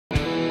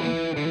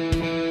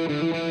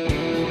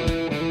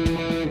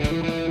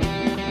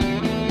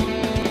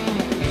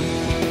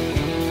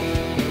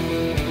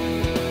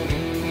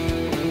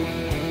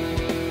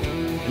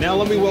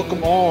let me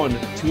welcome on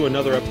to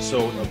another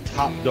episode of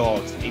Top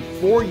Dogs, a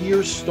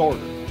 4-year starter,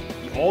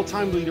 the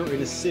all-time leader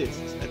in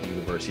assists at the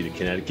University of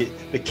Connecticut,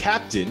 the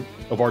captain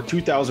of our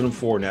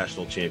 2004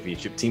 national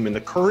championship team, and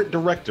the current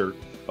director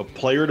of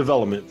player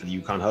development for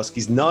the UConn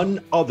Huskies, none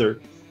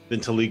other than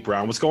Taliek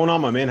Brown. What's going on,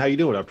 my man? How you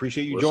doing? I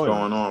appreciate you joining. What's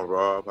going on,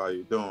 Rob? How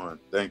you doing?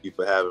 Thank you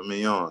for having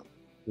me on.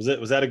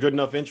 Was that a good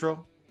enough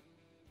intro?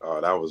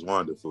 Oh, that was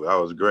wonderful. That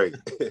was great.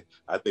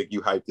 I think you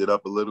hyped it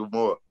up a little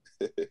more.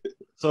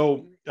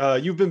 So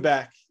you've been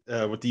back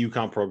with the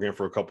UConn program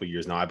for a couple of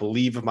years now. I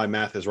believe, if my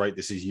math is right,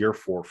 this is year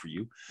 4 for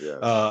you. Yes.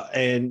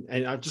 And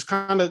I just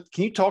can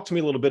you talk to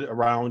me a little bit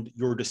around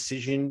your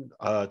decision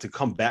to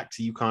come back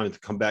to UConn and to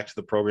come back to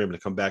the program and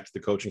to come back to the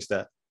coaching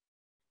staff?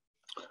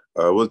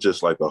 It was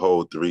just like a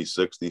whole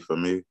 360 for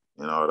me. You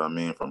know what I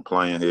mean? From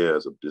playing here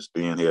just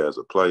being here as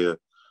a player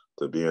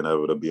to being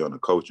able to be on the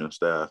coaching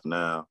staff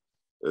now.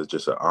 It's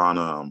just an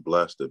honor. I'm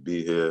blessed to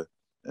be here.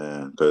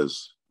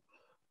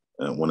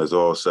 And when it's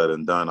all said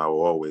and done, I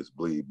will always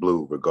bleed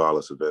blue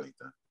regardless of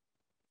anything.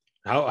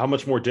 How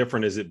much more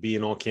different is it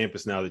being on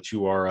campus now that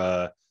you are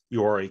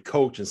a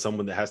coach and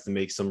someone that has to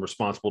make some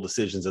responsible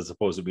decisions as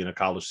opposed to being a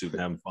college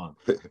student having fun?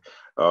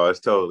 Oh,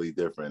 it's totally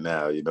different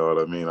now. You know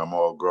what I mean? I'm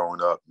all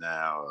grown up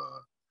now.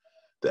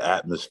 The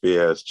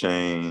atmosphere has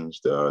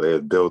changed. They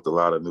have built a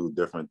lot of new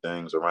different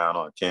things around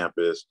on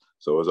campus.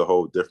 So it's a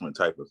whole different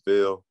type of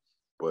feel.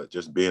 But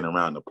just being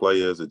around the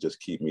players, it just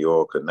keep me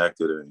all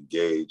connected and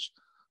engaged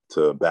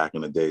to back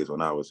in the days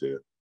when I was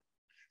here.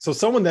 So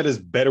someone that is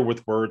better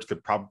with words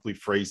could probably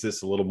phrase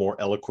this a little more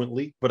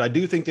eloquently, but I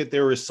do think that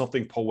there is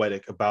something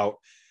poetic about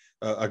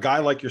a guy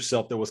like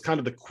yourself that was kind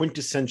of the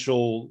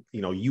quintessential,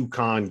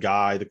 UConn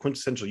guy, the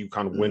quintessential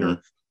UConn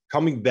winner,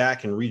 coming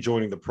back and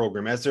rejoining the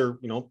program as they're,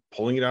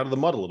 pulling it out of the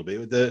mud a little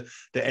bit. The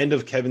end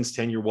of Kevin's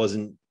tenure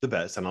wasn't the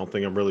best. And I don't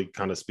think I'm really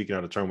kind of speaking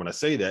out of turn when I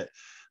say that.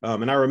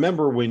 And I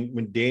remember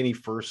when Danny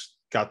first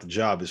got the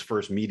job, his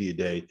first media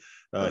day,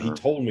 he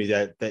told me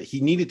that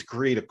he needed to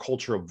create a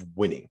culture of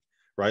winning,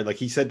 right? Like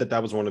he said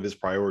that was one of his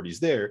priorities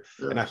there.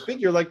 Yes. And I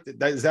figure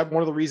is that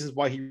one of the reasons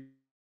why he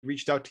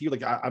reached out to you?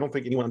 Like, I don't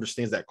think anyone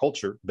understands that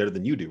culture better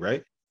than you do,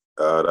 right?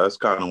 That's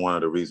kind of one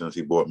of the reasons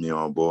he brought me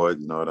on board.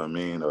 You know what I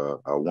mean?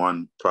 I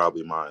won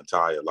probably my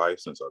entire life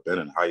since I've been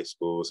in high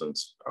school,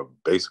 since I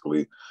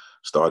basically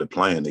started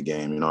playing the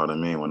game, you know what I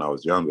mean, when I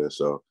was younger.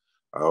 So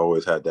I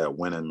always had that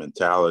winning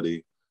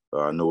mentality.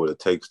 I knew what it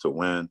takes to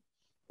win,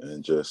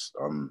 and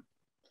I'm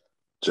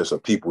just a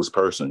people's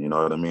person, you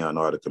know what I mean? I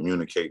know how to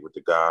communicate with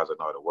the guys. I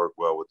know how to work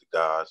well with the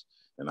guys.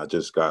 And I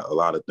just got a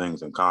lot of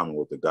things in common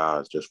with the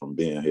guys just from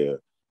being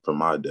here from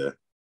my day.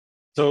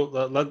 So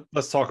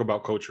let's talk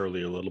about Coach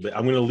Hurley a little bit.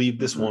 I'm going to leave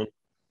this one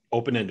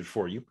open-ended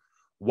for you.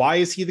 Why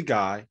is he the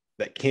guy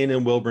that can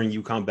and will bring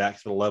UConn back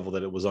to the level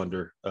that it was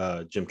under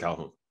Jim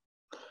Calhoun?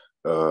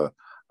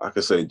 I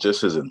could say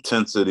just his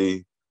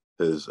intensity,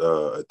 his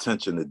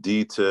attention to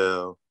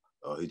detail.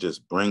 He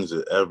just brings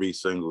it every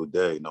single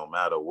day, no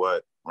matter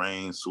what,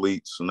 rain,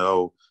 sleet,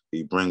 snow.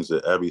 He brings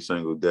it every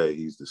single day.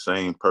 He's the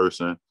same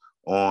person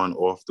on,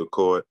 off the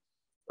court.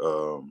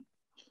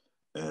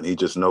 And he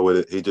just know what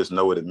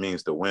it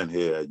means to win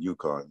here at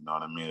UConn. You know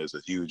what I mean? It's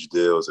a huge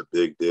deal. It's a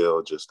big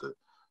deal just to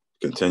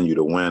continue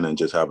to win and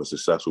just have a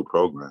successful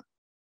program.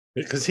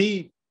 Because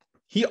he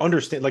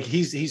understands, like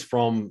he's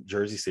from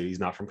Jersey City. He's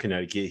not from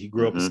Connecticut. He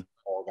grew up as a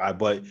small guy,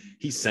 but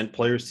he sent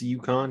players to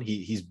UConn.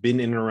 He's been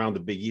in and around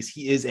the Big East.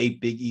 He is a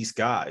Big East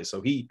guy.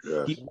 So he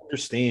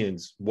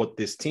understands what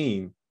this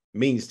team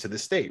means to the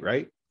state,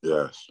 right?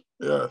 Yes.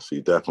 He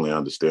definitely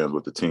understands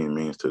what the team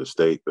means to the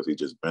state because he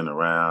just been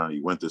around.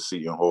 He went to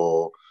Seton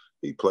Hall.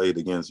 He played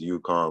against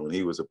UConn when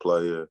he was a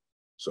player.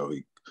 So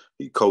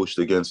he coached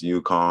against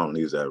UConn when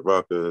he was at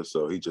Rutgers.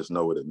 So he just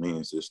know what it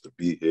means just to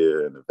be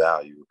here and the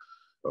value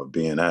of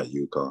being at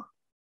UConn.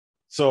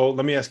 So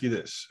let me ask you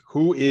this.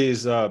 Who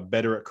is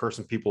better at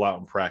cursing people out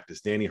in practice,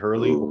 Danny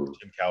Hurley or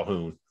Jim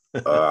Calhoun?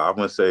 I'm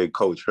going to say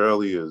Coach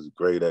Hurley is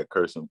great at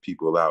cursing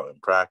people out in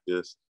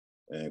practice.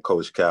 And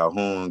Coach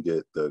Calhoun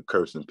get the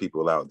cursing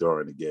people out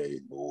during the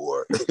game.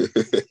 Or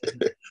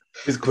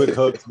his quick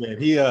hooks, man.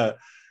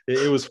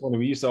 It was funny.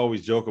 We used to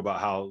always joke about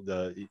how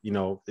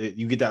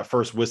you get that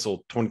first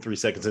whistle 23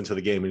 seconds into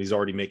the game and he's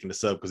already making the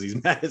sub because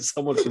he's mad at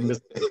someone for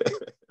missing.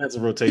 That's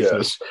a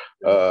rotation.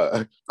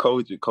 Yes.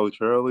 Coach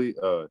Hurley,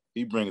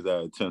 he brings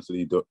that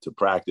intensity to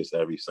practice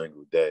every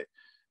single day.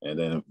 And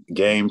then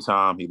game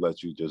time, he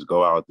lets you just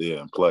go out there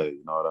and play.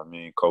 You know what I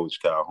mean?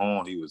 Coach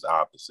Calhoun, he was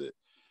opposite.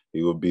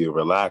 He would be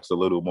relaxed a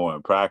little more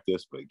in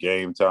practice, but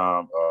game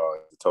time,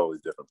 a totally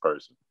different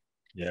person.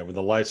 Yeah, when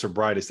the lights are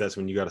brightest, that's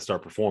when you got to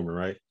start performing,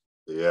 right?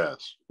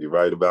 Yes, you're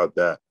right about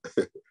that.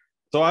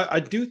 So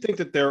I do think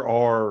that there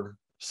are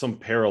some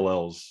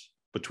parallels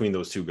between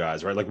those two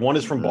guys, right? Like one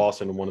is from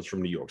Boston and one is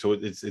from New York. So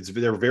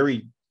they're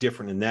very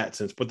different in that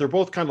sense, but they're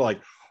both kind of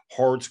like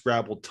hard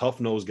scrabbled,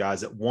 tough-nosed guys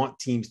that want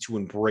teams to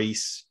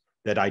embrace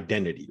that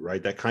identity,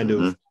 right? That kind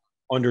of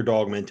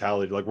underdog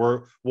mentality. Like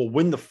we'll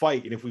win the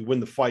fight, and if we win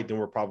the fight, then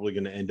we're probably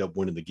going to end up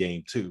winning the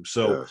game too.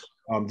 So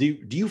do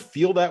you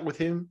feel that with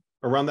him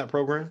around that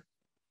program?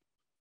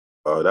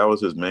 That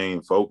was his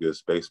main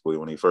focus, basically,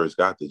 when he first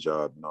got the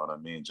job. You know what I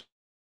mean?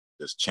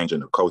 Just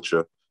changing the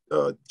culture,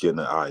 getting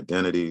an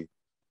identity,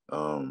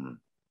 um,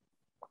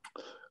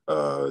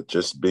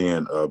 just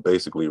being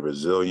basically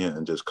resilient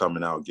and just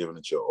coming out, giving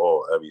it your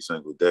all every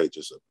single day.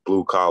 Just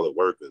blue collar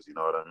workers, you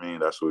know what I mean?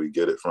 That's where we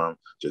get it from.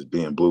 Just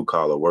being blue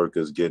collar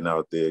workers, getting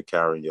out there,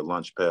 carrying your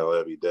lunch pail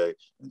every day,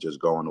 and just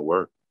going to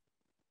work.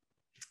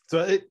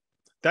 So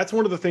that's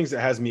one of the things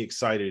that has me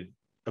excited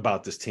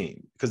about this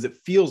team, because it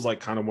feels like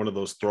kind of one of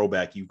those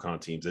throwback UConn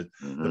teams that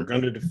they're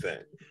going to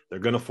defend, they're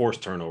going to force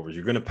turnovers,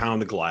 you're going to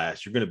pound the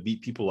glass, you're going to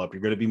beat people up,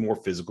 you're going to be more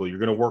physical, you're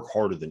going to work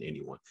harder than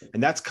anyone.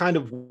 And that's kind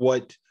of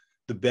what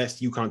the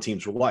best UConn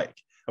teams were like.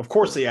 Of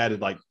course, they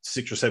added like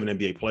 6 or 7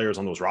 NBA players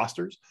on those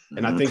rosters.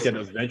 And I think that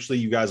eventually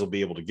you guys will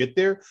be able to get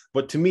there.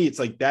 But to me, it's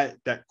like that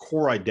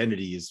core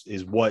identity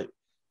is what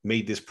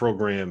made this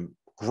program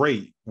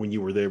great when you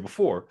were there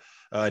before.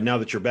 Now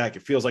that you're back,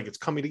 it feels like it's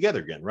coming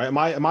together again, right?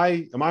 Am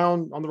I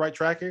on the right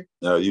track here?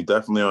 You're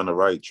definitely on the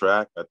right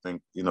track. I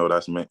think,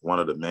 that's one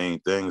of the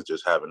main things,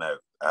 just having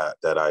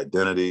that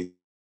identity,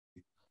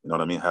 you know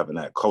what I mean? Having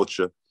that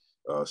culture.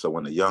 So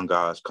when the young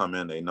guys come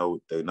in, they know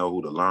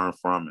who to learn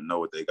from and know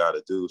what they got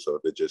to do. So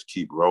if it just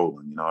keep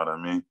rolling, you know what I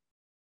mean?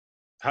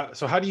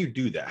 How do you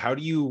do that? How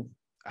do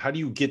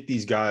you get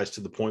these guys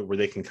to the point where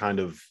they can kind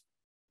of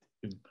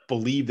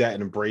believe that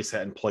and embrace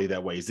that and play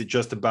that way? Is it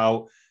just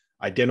about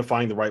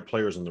identifying the right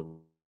players on the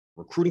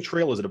recruiting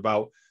trail? Is it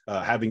about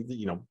having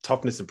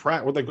toughness and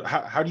practice? Like,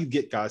 how do you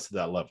get guys to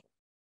that level?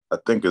 I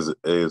think is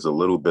a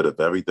little bit of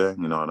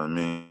everything. You know what I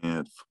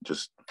mean?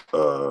 Just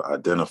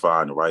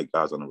identifying the right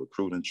guys on the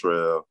recruiting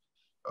trail,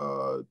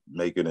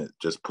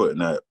 just putting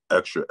that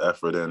extra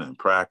effort in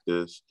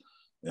practice.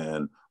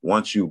 And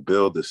once you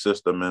build the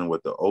system in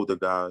with the older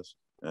guys,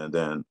 and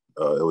then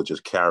it would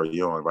just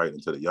carry on right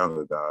into the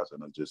younger guys,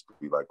 and it'll just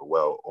be like a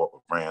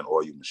well-ran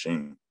oil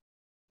machine.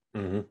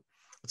 Mm-hmm.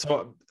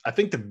 So I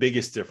think the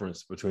biggest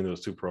difference between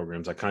those two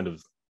programs, I kind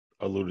of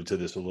alluded to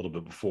this a little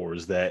bit before,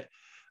 is that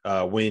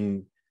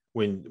when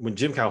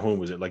Jim Calhoun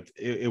was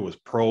it was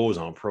pros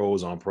on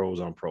pros on pros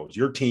on pros.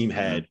 Your team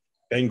had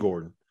Ben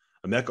Gordon,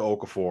 Emeka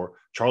Okafor,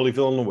 Charlie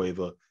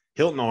Villanueva,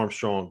 Hilton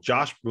Armstrong,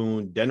 Josh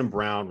Boone, Denham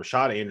Brown,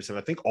 Rashad Anderson.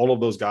 I think all of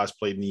those guys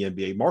played in the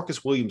NBA.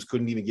 Marcus Williams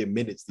couldn't even get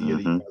minutes the year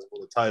that you guys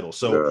won the title.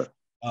 So,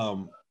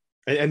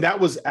 and that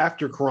was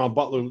after Caron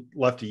Butler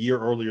left a year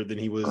earlier than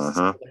he was.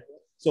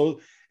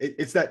 So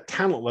it's that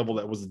talent level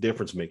that was the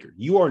difference maker.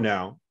 You are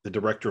now the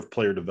director of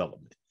player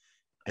development.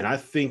 And I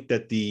think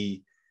that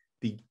the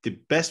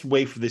best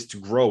way for this to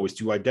grow is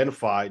to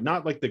identify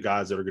not like the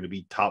guys that are going to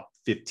be top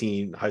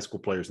 15 high school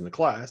players in the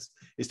class,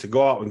 is to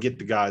go out and get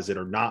the guys that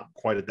are not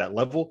quite at that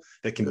level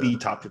that can be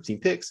top 15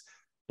 picks,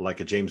 like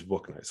a James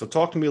Bouknight. So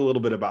talk to me a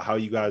little bit about how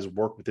you guys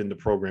work within the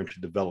program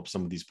to develop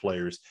some of these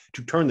players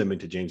to turn them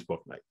into James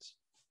Bouknights.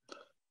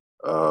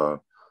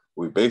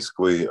 We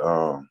basically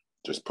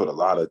just put a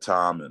lot of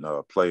time in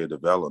player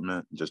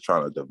development, just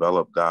trying to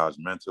develop guys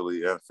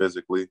mentally and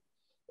physically,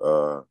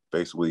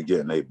 basically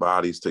getting their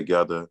bodies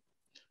together,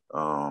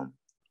 on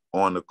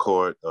the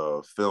court,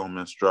 film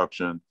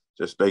instruction,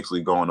 just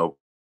basically going over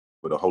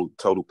the whole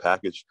total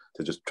package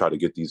to just try to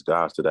get these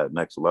guys to that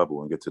next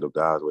level and get to the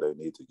guys where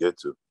they need to get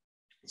to.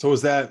 So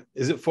is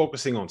it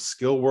focusing on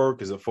skill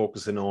work? Is it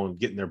focusing on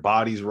getting their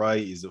bodies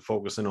right? Is it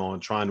focusing on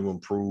trying to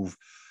improve,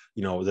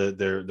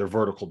 their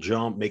vertical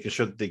jump, making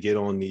sure that they get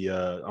on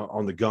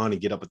the gun and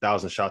get up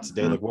 1,000 shots a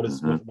day? Like, what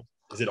is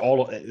is it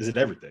all? Is it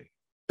everything?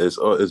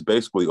 It's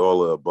basically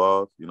all of the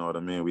above. You know what I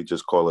mean? We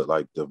just call it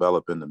like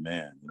developing the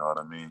man. You know what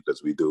I mean?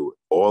 Because we do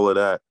all of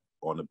that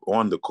on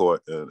the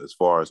court, and as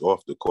far as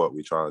off the court,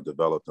 we try to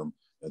develop them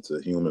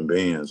into human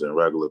beings and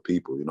regular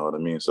people. You know what I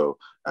mean? So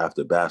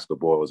after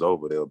basketball is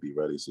over, they'll be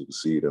ready to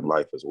succeed in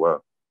life as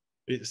well.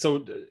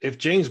 So if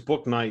James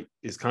Bouknight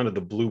is kind of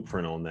the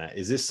blueprint on that,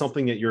 is this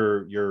something that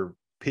you're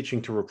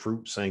pitching to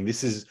recruits, saying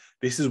this is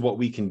what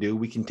we can do?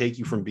 We can take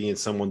you from being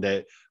someone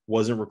that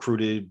wasn't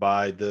recruited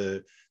by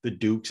the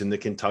Dukes and the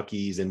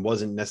Kentuckys and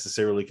wasn't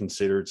necessarily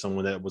considered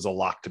someone that was a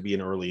lock to be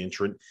an early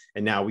entrant,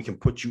 and now we can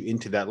put you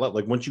into that level.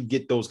 Like, once you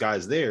get those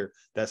guys there,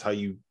 that's how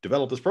you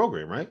develop this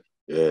program, right?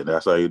 Yeah,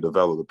 that's how you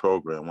develop the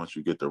program. Once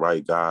you get the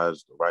right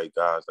guys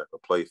that can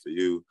play for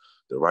you,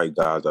 the right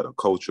guys that are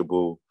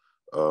coachable,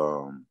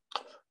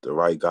 the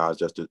right guys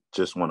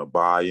just want to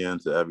buy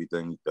into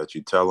everything that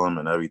you tell them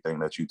and everything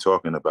that you're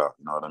talking about.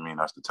 You know what I mean?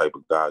 That's the type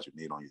of guys you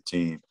need on your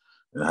team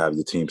and have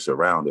your team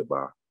surrounded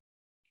by.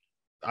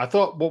 I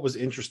thought what was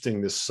interesting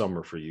this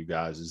summer for you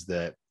guys is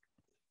that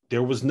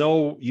there was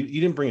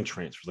you didn't bring in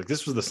transfers. Like,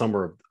 this was the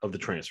summer of the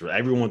transfer.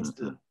 Everyone's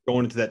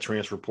going into that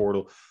transfer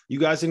portal. You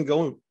guys didn't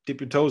go and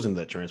dip your toes into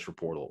that transfer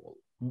portal.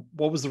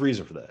 What was the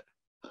reason for that?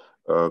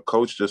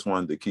 Coach just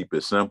wanted to keep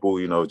it simple,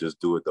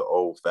 just do it the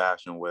old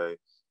fashioned way,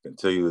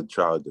 continue to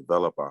try to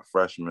develop our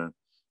freshmen,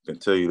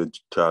 continue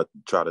to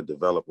try to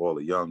develop all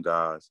the young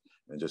guys,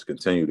 and just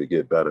continue to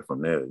get better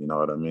from there. You know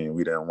what I mean?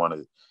 We didn't want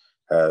to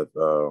have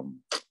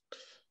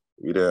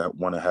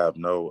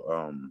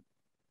no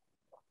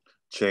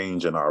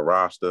change in our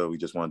roster. We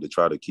just wanted to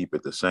try to keep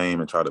it the same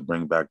and try to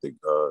bring back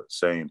the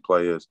same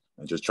players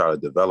and just try to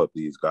develop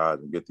these guys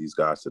and get these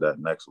guys to that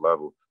next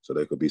level so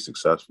they could be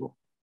successful.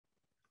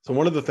 So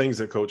one of the things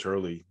that Coach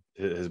Hurley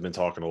has been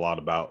talking a lot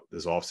about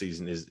this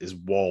offseason is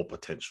wall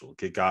potential.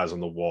 Get guys on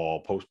the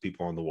wall, post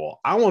people on the wall.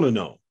 I want to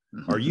know,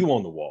 are you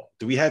on the wall?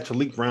 Do we have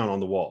Taliek Brown on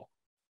the wall?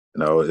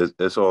 No,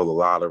 it's all the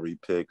lottery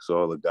picks,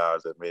 all the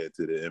guys that made it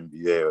to the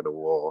NBA on the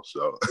wall.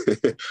 So,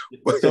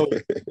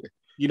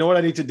 you know what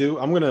I need to do?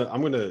 I'm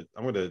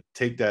gonna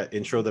take that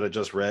intro that I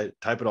just read,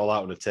 type it all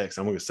out in a text.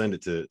 I'm gonna send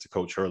it to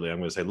Coach Hurley. I'm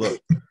gonna say,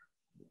 look,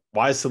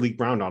 why is Taliek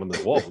Brown not on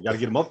the wall? We got to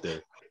get him up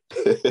there.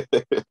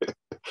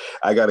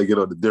 I got to get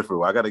on the different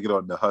one. I got to get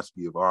on the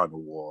Husky of on the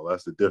wall.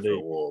 That's the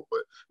different wall.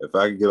 But if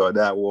I can get on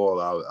that wall,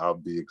 I'll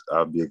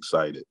be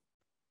excited.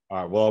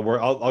 All right.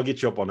 Well, I'll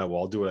get you up on that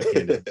wall. I'll do what I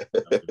can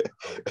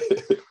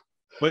to.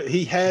 But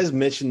he has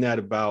mentioned that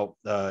about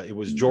it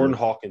was Jordan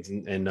Hawkins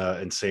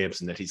and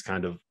Sampson that he's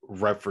kind of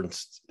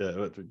referenced,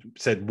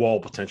 said wall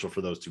potential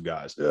for those two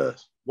guys.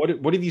 Yes.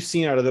 What have you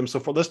seen out of them so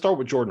far? Let's start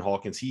with Jordan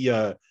Hawkins.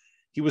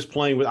 He was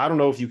playing with, I don't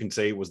know if you can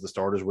say it was the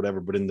starters or whatever,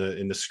 but in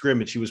the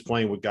scrimmage, he was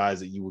playing with guys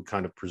that you would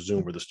kind of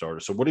presume were the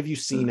starters. So what have you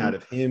seen out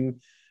of him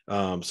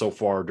so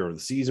far during the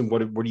season?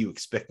 What are you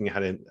expecting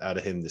out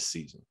of him this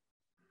season?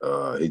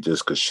 He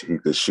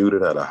could shoot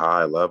it at a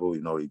high level.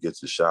 You know, he gets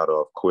the shot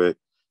off quick,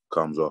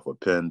 comes off of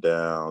pin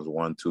downs,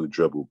 1-2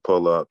 dribble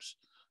pull-ups.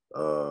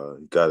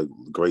 He got a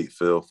great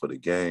feel for the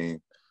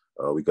game.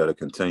 We got to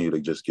continue to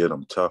just get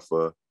him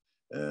tougher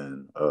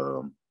and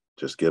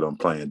just get him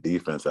playing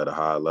defense at a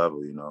high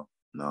level, you know,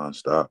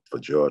 nonstop for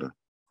Jordan.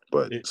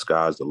 But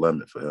sky's the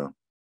limit for him.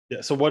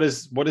 Yeah. So what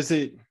is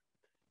it?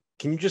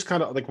 Can you just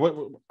kind of like what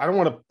I don't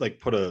want to like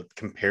put a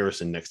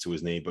comparison next to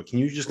his name, but can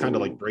you just kind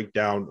of like break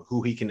down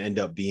who he can end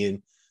up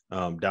being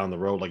down the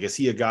road? Like, is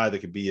he a guy that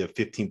could be a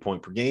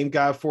 15-point per game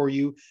guy for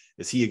you?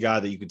 Is he a guy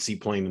that you could see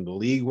playing in the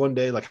league one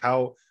day? Like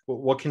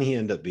what can he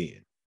end up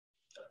being?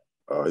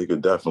 He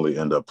could definitely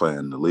end up playing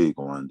in the league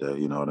one day.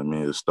 You know what I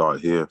mean? To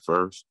start here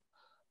first.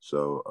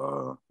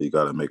 So he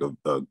got to make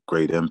a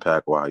great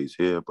impact while he's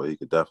here, but he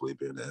could definitely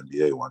be in the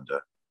NBA one day.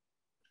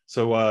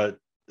 So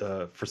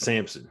for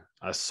Sampson,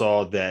 I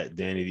saw that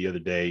Danny the other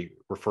day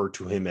referred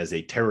to him as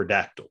a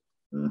pterodactyl.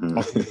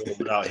 Talk a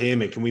little about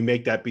him, and can we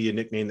make that be a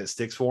nickname that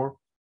sticks for him?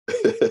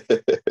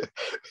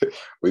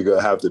 We're going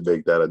to have to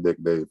make that a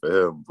nickname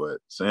for him. But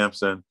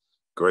Sampson,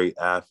 great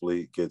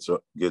athlete, gets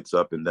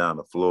up and down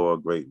the floor,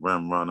 great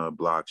rim runner,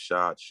 block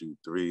shots, shoot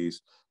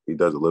threes. He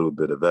does a little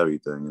bit of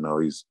everything. You know,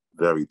 he's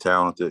very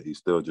talented. He's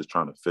still just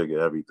trying to figure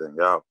everything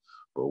out.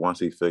 But once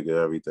he figures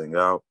everything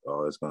out,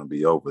 it's going to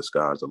be over.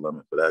 Sky's the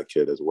limit for that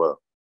kid as well.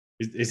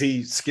 Is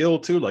he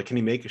skilled too? Like, can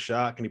he make a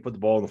shot? Can he put the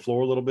ball on the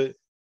floor a little bit?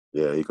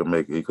 Yeah, he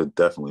could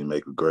definitely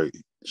make a great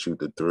shoot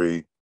the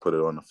three, put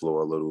it on the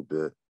floor a little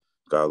bit.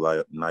 Got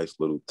a nice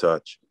little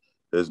touch.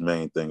 His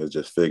main thing is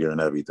just figuring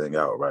everything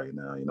out right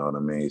now. You know what I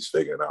mean? He's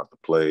figuring out the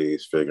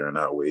plays, figuring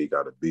out where he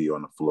got to be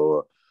on the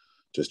floor,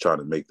 just trying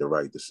to make the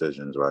right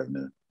decisions right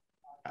now.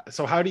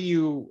 So how do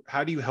you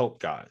help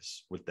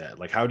guys with that?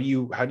 Like, how do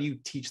you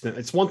teach them?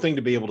 It's one thing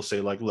to be able to say,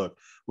 like, look,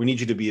 we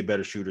need you to be a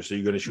better shooter. So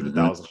you're going to shoot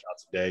 1,000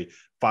 shots a day,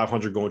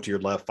 500 going to your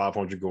left,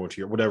 500 going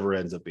to your, whatever it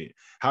ends up being.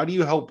 How do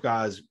you help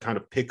guys kind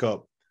of pick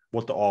up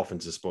what the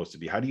offense is supposed to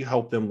be? How do you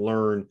help them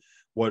learn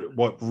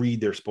what read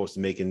they're supposed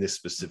to make in this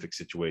specific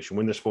situation,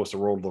 when they're supposed to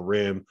roll to the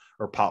rim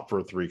or pop for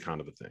a three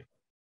kind of a thing?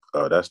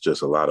 That's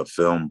just a lot of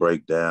film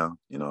breakdown.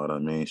 You know what I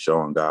mean?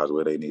 Showing guys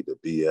where they need to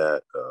be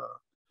at,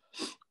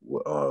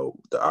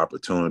 the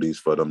opportunities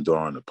for them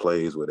during the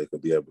plays where they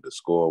could be able to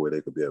score, where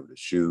they could be able to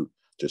shoot,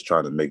 just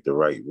trying to make the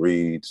right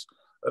reads.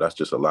 That's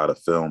just a lot of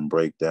film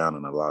breakdown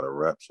and a lot of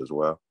reps as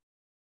well.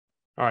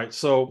 All right.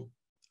 So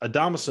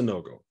Adama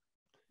Sanogo,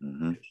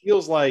 it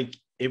feels like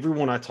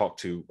everyone I talk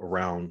to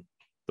around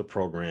the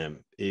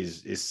program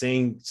is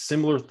saying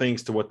similar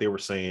things to what they were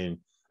saying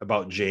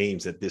about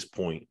James at this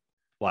point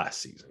last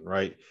season,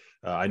 right?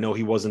 I know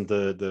he wasn't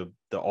the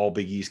all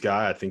Big East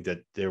guy. I think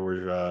that there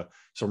were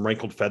some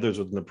wrinkled feathers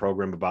within the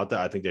program about that.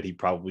 I think that he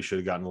probably should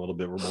have gotten a little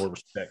bit more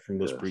respect from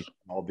those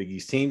all Big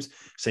East teams.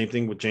 Same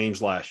thing with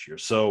James last year.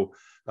 So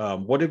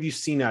what have you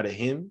seen out of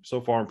him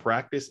so far in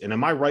practice? And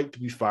am I right to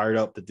be fired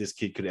up that this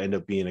kid could end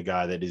up being a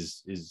guy that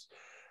is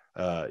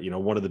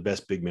one of the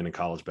best big men in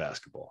college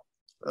basketball?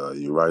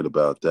 You're right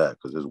about that,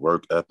 because his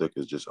work ethic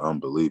is just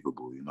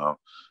unbelievable. You know,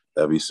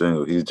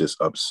 he's just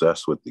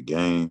obsessed with the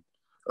game.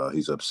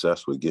 He's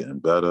obsessed with getting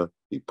better.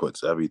 He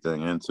puts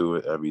everything into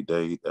it every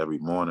day, every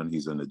morning.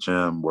 He's in the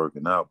gym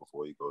working out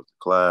before he goes to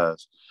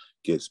class,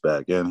 gets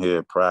back in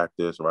here,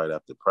 practice. Right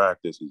after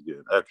practice, he's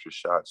getting extra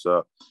shots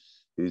up.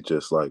 He's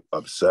just like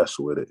obsessed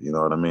with it. You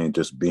know what I mean?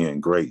 Just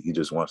being great. He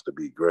just wants to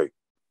be great.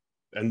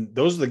 And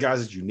those are the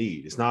guys that you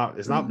need. It's not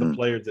the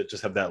players that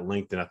just have that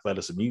length and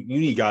athleticism. You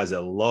need guys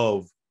that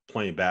love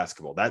playing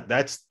basketball.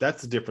 That's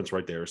the difference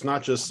right there. It's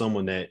not just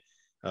someone that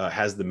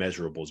has the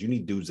measurables. You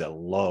need dudes that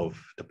love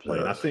to play.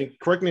 And I think,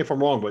 correct me if I'm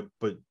wrong,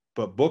 but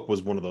Book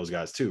was one of those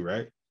guys too,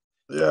 right?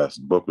 Yes,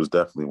 Book was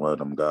definitely one of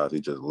them guys.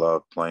 He just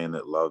loved playing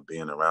it, loved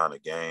being around the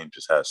game,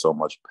 just had so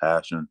much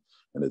passion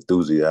and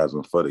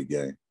enthusiasm for the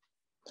game.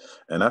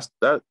 And that's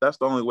the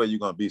only way you're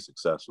gonna be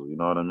successful. You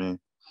know what I mean?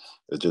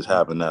 It's just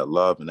having that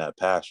love and that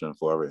passion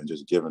for it and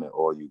just giving it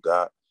all you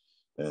got.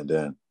 And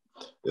then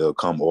it'll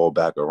come all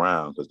back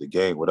around because the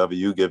game, whatever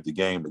you give the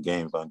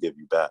game's gonna give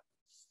you back.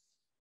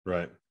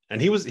 Right.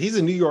 And he's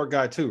a New York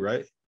guy too,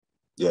 right?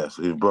 Yes,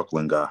 he's a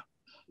Brooklyn guy.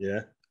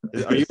 Yeah.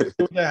 Are you okay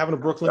with that, having a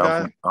Brooklyn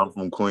guy? I'm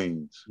from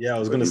Queens. Yeah, I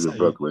was gonna He's say a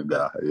Brooklyn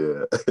guy.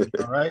 Yeah.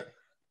 all right.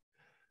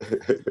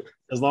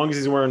 As long as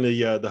he's wearing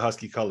the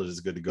Husky colors,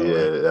 it's good to go.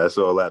 Yeah, right? that's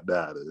all that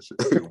matters.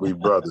 We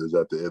brothers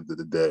at the end of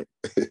the day.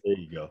 There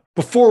you go.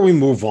 Before we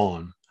move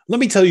on, let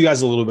me tell you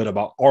guys a little bit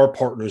about our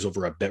partners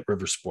over at Bet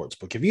Rivers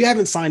Sportsbook. If you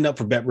haven't signed up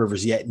for Bet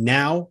Rivers yet,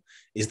 now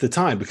is the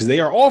time because they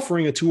are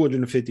offering a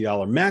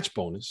 $250 match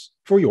bonus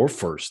for your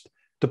first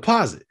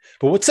deposit.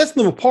 But what sets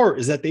them apart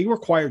is that they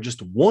require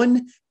just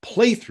one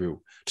playthrough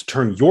to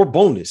turn your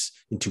bonus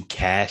into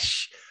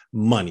cash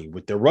money.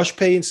 With their Rush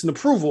Pay Instant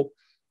Approval,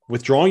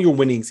 withdrawing your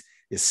winnings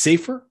is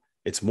safer,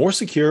 it's more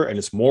secure, and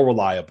it's more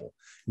reliable.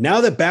 Now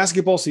that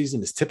basketball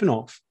season is tipping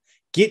off,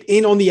 get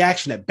in on the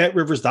action at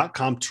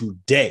betrivers.com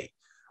today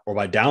or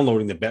by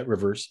downloading the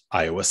BetRivers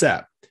iOS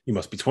app. You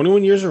must be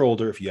 21 years or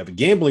older. If you have a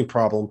gambling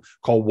problem,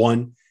 call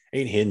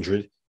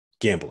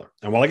 1-800-GAMBLER.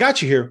 And while I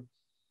got you here,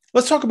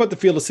 let's talk about the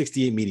Field of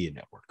 68 Media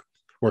Network,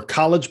 where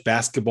college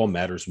basketball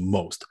matters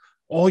most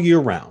all year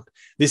round.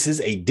 This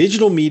is a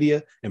digital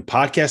media and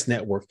podcast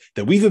network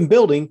that we've been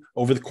building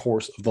over the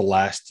course of the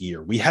last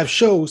year. We have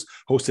shows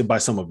hosted by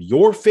some of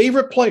your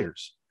favorite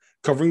players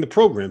covering the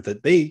program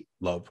that they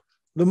love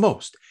the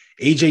most.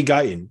 AJ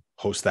Guyton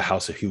hosts the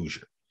House of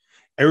Hoosier.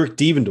 Eric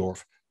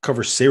Devendorf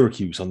covers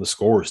Syracuse on the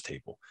scorer's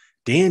table.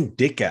 Dan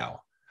Dickow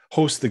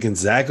hosts the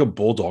Gonzaga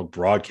Bulldog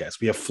broadcast.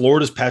 We have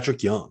Florida's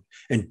Patrick Young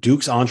and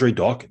Duke's Andre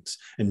Dawkins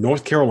and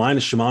North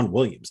Carolina's Shammond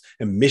Williams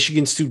and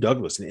Michigan's Stu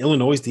Douglas and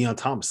Illinois' Deion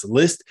Thomas. The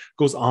list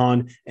goes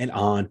on and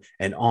on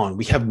and on.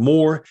 We have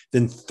more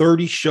than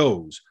 30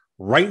 shows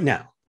right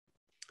now.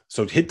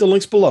 So hit the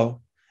links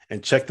below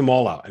and check them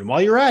all out. And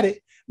while you're at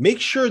it,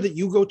 make sure that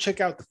you go check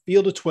out the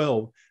Field of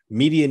 12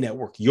 Media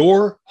Network,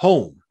 your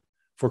home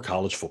for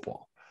college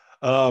football.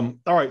 All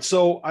right.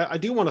 So I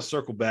do want to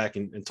circle back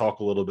and talk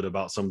a little bit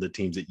about some of the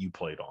teams that you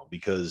played on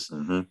because,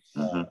 I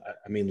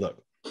mean,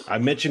 look, I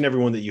mentioned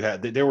everyone that you had.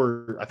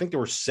 I think there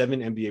were 7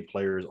 NBA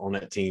players on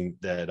that team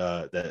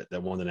that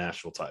won the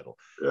national title.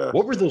 Yeah.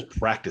 What were those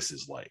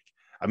practices like?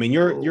 I mean,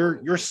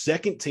 your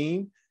second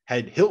team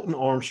had Hilton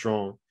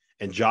Armstrong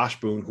and Josh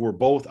Boone, who were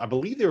both, I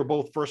believe they were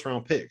both first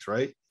round picks,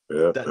 right?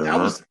 Yeah. That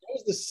was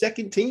the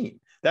second team.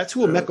 That's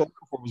who Emeka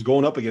Okafor was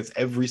going up against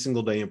every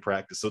single day in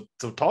practice. So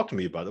talk to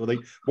me about it.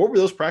 What were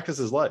those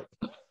practices like?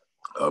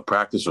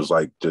 Practice was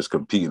like just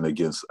competing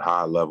against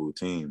high level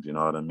teams. You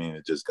know what I mean?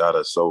 It just got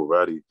us so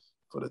ready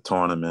for the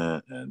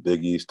tournament and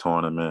Big East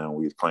tournament.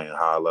 We was playing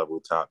high level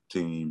top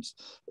teams.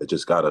 It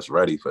just got us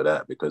ready for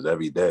that because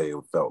every day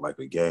it felt like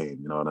a game.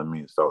 You know what I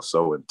mean? It felt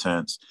so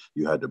intense.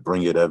 You had to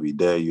bring it every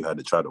day. You had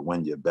to try to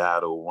win your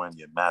battle, win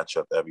your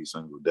matchup every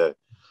single day.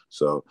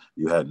 So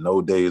you had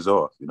no days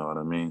off, you know what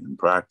I mean? In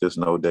practice,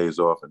 no days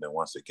off. And then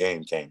once the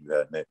game came, you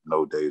had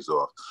no days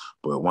off.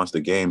 But once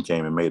the game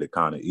came, it made it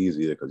kind of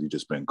easier because you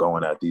just been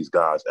going at these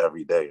guys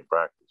every day in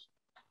practice.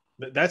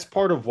 That's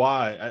part of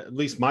why, at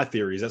least my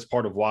theory is that's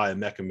part of why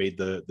Emeka made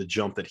the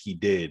jump that he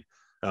did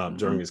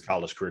during his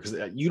college career.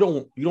 Because you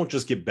don't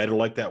just get better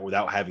like that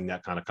without having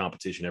that kind of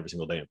competition every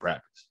single day in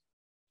practice.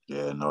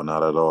 Yeah, no,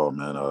 not at all,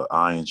 man.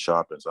 Iron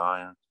sharpens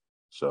iron.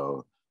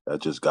 So that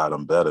just got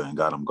him better and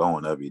got him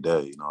going every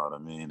day, you know what I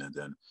mean? And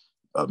then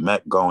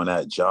Mac going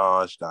at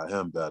Josh got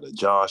him better.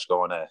 Josh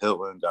going at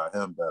Hilton got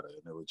him better.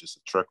 And it was just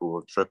a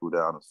trickle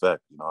down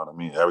effect, you know what I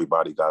mean?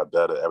 Everybody got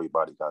better.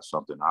 Everybody got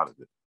something out of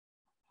it.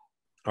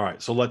 All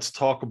right, so let's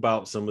talk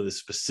about some of the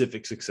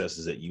specific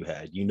successes that you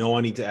had. You know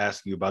I need to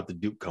ask you about the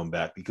Duke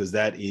comeback because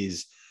that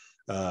is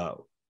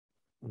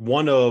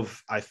one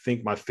of, I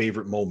think, my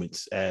favorite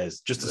moments as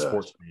just a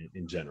sportsman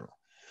in general.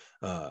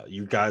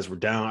 You guys were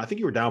down. I think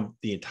you were down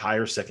the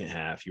entire second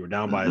half. You were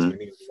down by as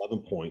many as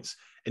 11 points.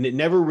 And it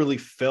never really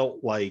felt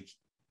like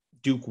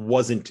Duke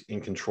wasn't in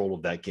control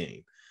of that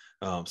game.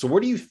 So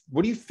what are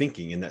you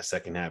thinking in that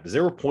second half? Is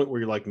there a point where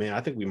you're like, man,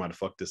 I think we might have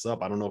fucked this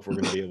up. I don't know if we're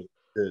going to be able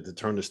to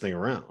turn this thing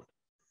around.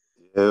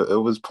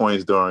 It was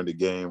points during the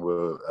game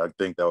where I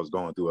think that was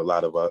going through a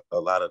lot of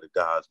the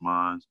guys'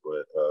 minds,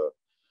 but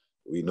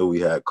we knew we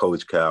had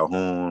Coach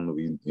Calhoun.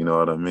 You know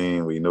what I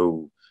mean? We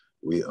knew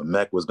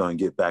Mac was going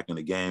to get back in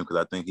the game because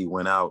I think he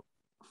went out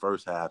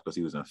first half because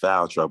he was in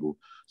foul trouble.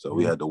 So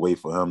we had to wait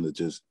for him to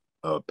just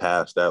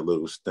pass that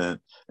little stint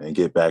and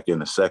get back in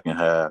the second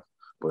half.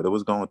 But it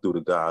was going through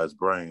the guy's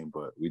brain,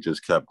 but we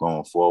just kept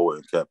going forward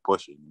and kept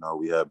pushing. You know,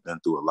 we had been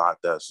through a lot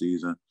that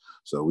season,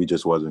 so we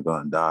just wasn't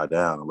going to die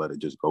down and let it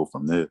just go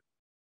from there.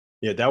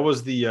 Yeah, that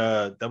was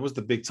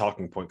the big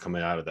talking point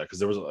coming out of that because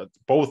there was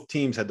both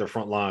teams had their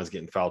front lines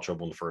getting foul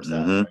trouble in the first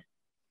half. Right?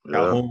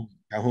 Yeah.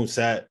 Calhoun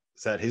sat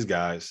his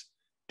guys.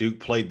 Duke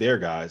played their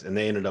guys, and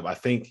they ended up, I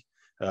think,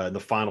 in the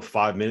final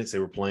 5 minutes, they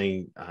were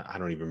playing. I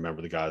don't even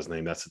remember the guy's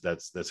name.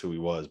 That's who he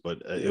was.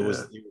 But it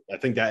was. I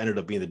think that ended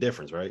up being the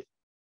difference, right?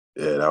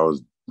 Yeah, that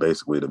was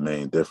basically the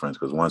main difference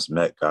because once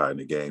Met got in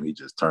the game, he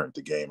just turned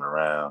the game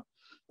around,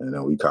 and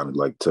then we kind of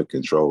like took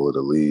control of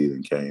the lead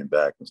and came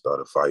back and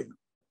started fighting.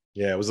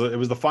 Yeah, it was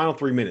the final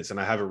 3 minutes, and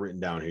I have it written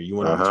down here. You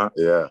went on.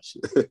 Yeah.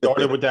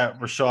 Started with that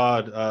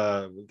Rashad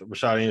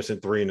Anderson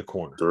three in the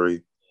corner.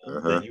 Three.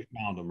 Then you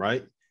found him,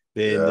 right?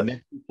 Then the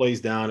next 2 plays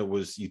down, it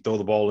was you throw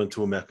the ball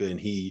into Emeka, and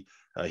he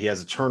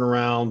has a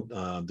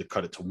turnaround to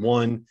cut it to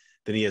 1.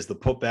 Then he has the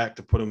putback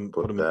to put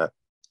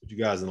you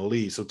guys in the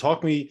lead. So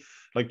talk me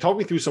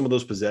through some of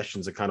those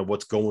possessions and kind of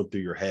what's going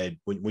through your head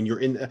when you're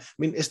in. I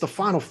mean, it's the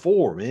Final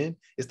Four, man.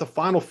 It's the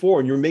Final Four,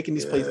 and you're making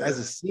these plays as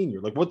a senior.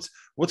 Like, what's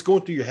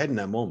going through your head in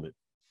that moment?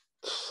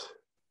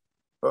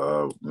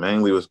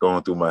 Mainly what's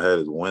going through my head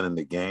is winning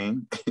the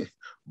game,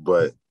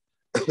 but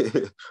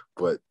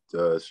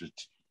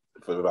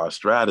for our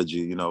strategy,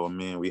 you know what I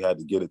mean, we had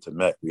to get it to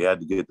Met. We had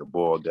to get the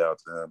ball down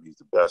to him. He's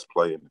the best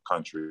player in the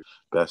country,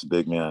 best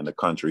big man in the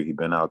country. He'd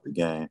been out the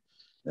game,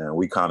 and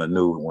we kind of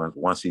knew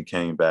once he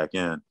came back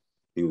in,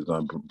 he was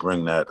going to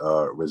bring that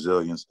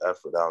resilience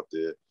effort out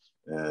there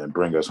and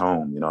bring us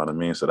home. You know what I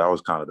mean? So that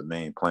was kind of the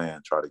main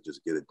plan: try to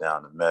just get it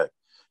down to Met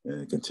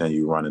and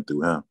continue running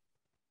through him.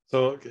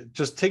 So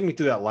just take me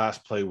through that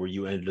last play where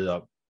you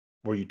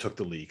took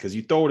the lead, because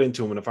you throw it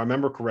into him, and if I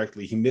remember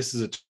correctly, he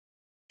misses a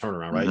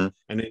turnaround, right? Mm-hmm.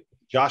 And it,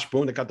 Josh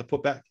Boone that got the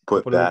putback.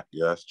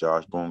 Yes,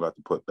 Josh Boone got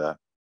the putback.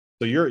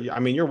 So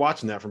you're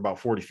watching that from about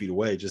 40 feet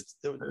away. Just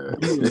what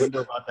do you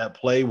remember about that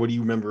play? What do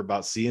you remember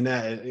about seeing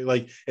that?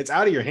 Like, it's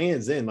out of your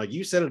hands then. Like,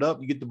 you set it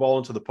up, you get the ball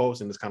into the post,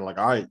 and it's kind of like,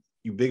 all right,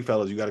 you big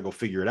fellas, you got to go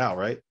figure it out,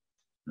 right?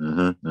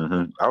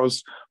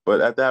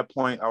 But at that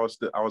point, I was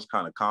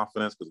kind of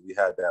confident because we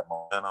had that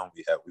momentum.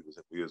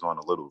 We was on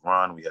a little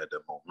run. We had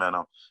that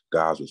momentum.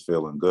 Guys was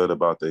feeling good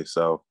about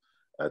themselves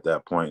at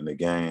that point in the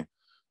game.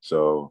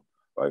 So,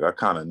 like, I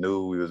kind of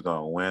knew we was going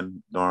to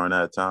win during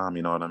that time.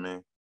 You know what I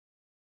mean?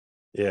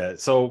 Yeah.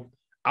 So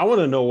I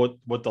want to know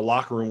what the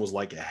locker room was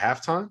like at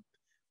halftime,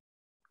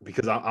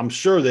 because I'm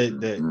sure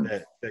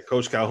that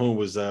Coach Calhoun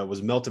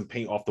was melting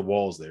paint off the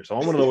walls there. So I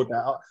want to know what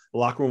the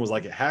locker room was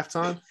like at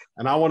halftime,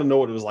 and I want to know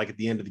what it was like at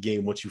the end of the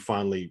game once you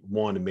finally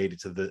won and made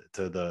it to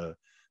the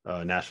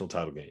national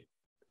title game.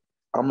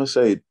 I'm gonna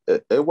say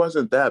it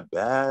wasn't that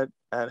bad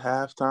at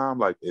halftime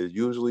like it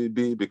usually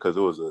be, because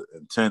it was an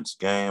intense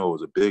game. It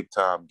was a big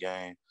time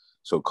game.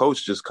 So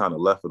Coach just kind of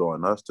left it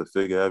on us to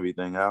figure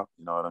everything out.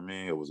 You know what I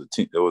mean? It was a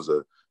team. It was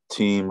a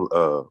team,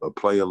 a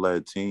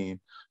player-led team.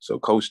 So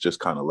Coach just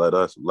kind of left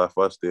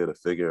us there to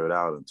figure it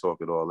out and talk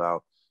it all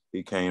out.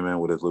 He came in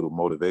with his little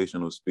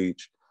motivational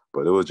speech,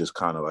 but it was just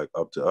kind of like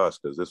up to us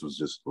because this was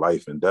just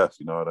life and death.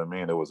 You know what I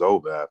mean? It was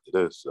over after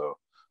this, so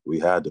we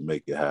had to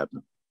make it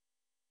happen.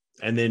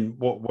 And then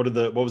what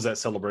was that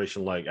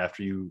celebration like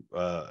after you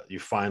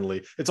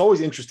finally? It's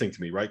always interesting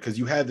to me, right? Because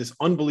you had this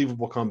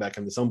unbelievable comeback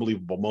and this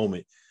unbelievable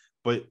moment,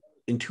 but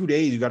in 2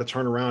 days you got to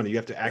turn around and you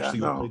have to actually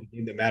go play the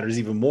game that matters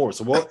even more.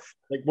 So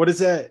what is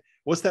that?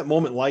 What's that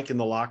moment like in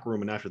the locker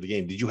room and after the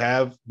game? Do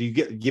you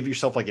give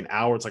yourself like an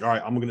hour? It's like, all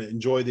right, I'm going to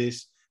enjoy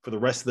this for the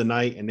rest of the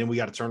night, and then we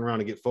got to turn around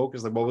and get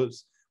focused. Like,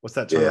 what's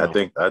that? Yeah,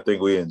 I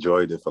think we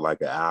enjoyed it for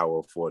like an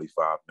hour,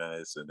 45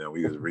 minutes, and then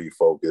we was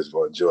refocused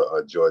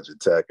on Georgia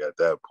Tech at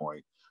that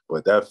point.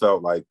 But that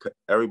felt like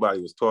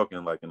everybody was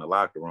talking like in the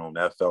locker room.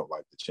 That felt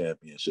like the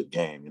championship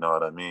game. You know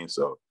what I mean?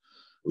 So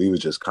we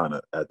was just kind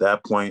of at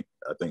that point.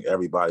 I think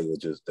everybody was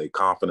just, their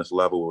confidence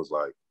level was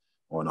like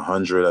on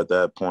 100 at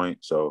that point.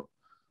 So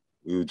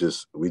we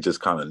just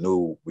kind of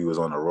knew we was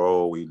on a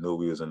roll. We knew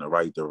we was in the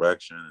right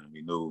direction, and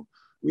we knew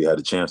we had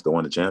a chance to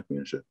win the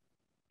championship.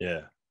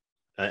 Yeah,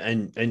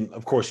 and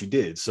of course you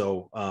did.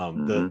 So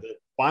the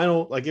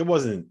final, like, it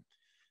wasn't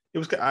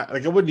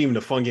even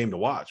a fun game to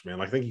watch, man.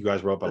 Like, I think you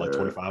guys were up by like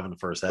 25 in the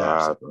first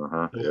half.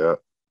 Yeah.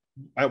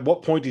 At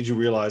what point did you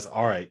realize,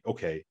 all right,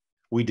 okay,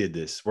 we did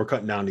this. We're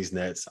cutting down these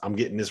nets. I'm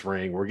getting this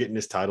ring. We're getting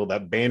this title.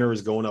 That banner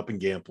is going up in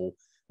Gamble.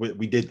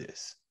 We did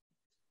this.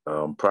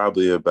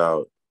 Probably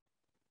about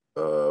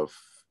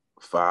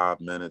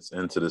 5 minutes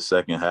into the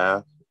second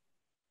half,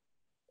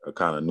 I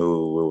kind of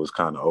knew it was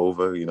kind of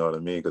over, you know what I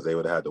mean? Because they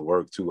would have had to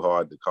work too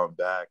hard to come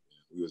back.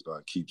 We was going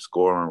to keep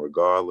scoring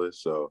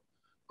regardless. So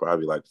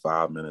probably like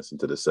 5 minutes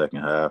into the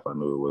second half, I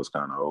knew it was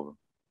kind of over.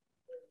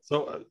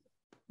 So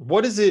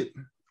what does it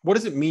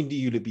mean to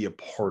you to be a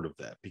part of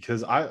that?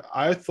 Because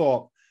I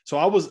thought, so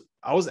I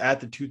was at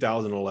the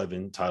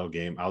 2011 title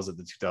game. I was at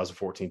the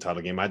 2014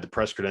 title game. I had the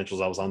press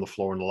credentials. I was on the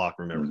floor in the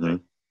locker room, everything.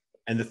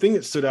 And the thing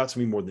that stood out to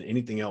me more than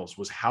anything else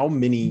was how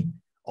many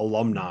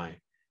alumni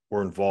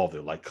were involved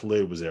there. Like,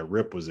 Khalid was there,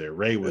 Rip was there,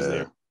 Ray was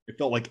there. It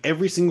felt like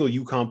every single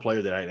UConn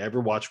player that I'd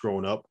ever watched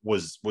growing up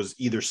was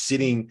either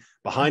sitting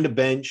behind a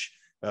bench,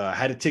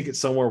 had a ticket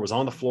somewhere, was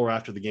on the floor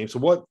after the game. So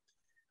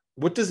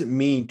what does it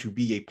mean to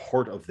be a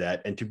part of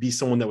that and to be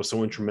someone that was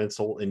so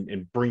instrumental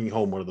in bringing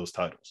home one of those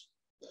titles?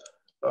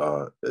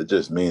 It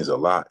just means a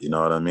lot, you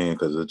know what I mean?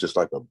 Because it's just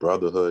like a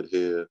brotherhood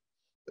here.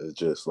 It's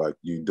just like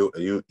you're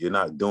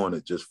not doing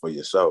it just for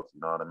yourself.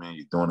 You know what I mean?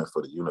 You're doing it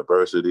for the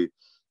university.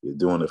 You're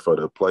doing it for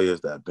the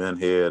players that have been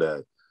here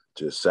that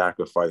just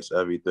sacrifice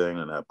everything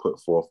and that put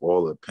forth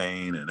all the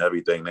pain and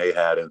everything they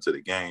had into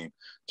the game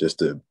just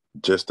to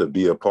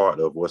be a part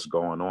of what's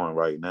going on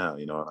right now.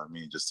 You know what I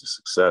mean? Just the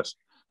success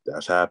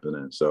that's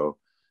happening. So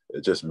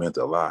it just meant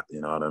a lot.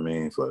 You know what I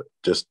mean? For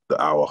just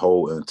our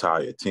whole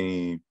entire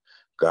team,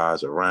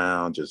 guys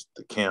around, just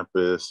the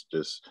campus,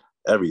 just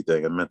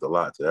everything. It meant a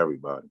lot to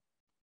everybody.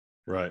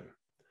 Right.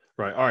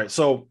 Right. All right.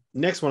 So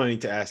next one I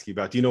need to ask you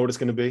about. Do you know what it's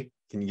going to be?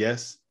 Can you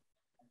guess?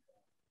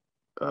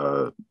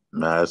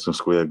 Madison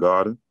Square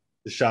Garden.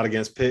 The shot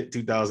against Pitt,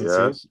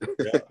 2002.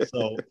 Yes. Yeah.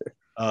 So,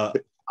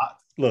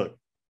 look,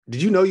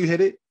 did you know you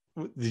hit it?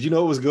 Did you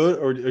know it was good,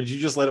 or did you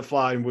just let it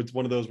fly? And it's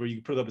one of those where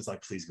you put it up, it's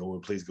like, please go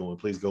in, please go in,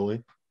 please go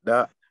in.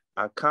 That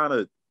I kind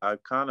of,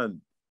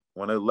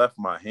 when it left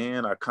my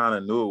hand, I kind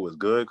of knew it was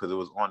good because it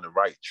was on the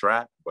right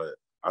track, but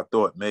I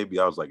thought maybe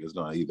I was like, it's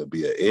going to either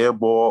be an air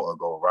ball or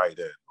go right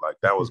in. Like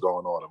that was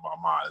going on in my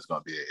mind. It's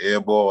going to be an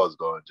air ball or it's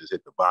going to just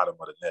hit the bottom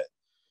of the net.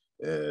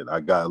 And I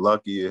got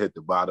lucky. It hit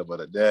the bottom of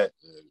the net,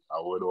 and I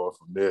went on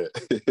from there.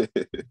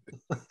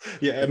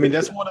 Yeah, I mean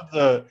that's one of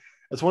the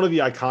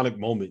iconic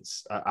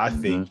moments I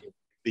think in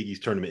Big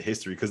East tournament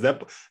history because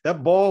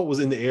that ball was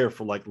in the air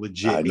for like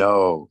legit. I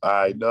know.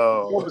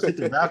 Almost hit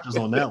the Raptors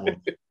on that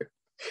one.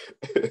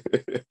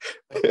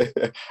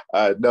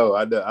 I know.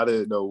 I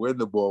didn't know when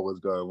the ball was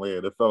going to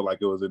land. It felt like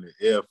it was in the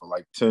air for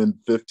like 10,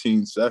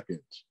 15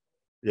 seconds.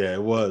 Yeah,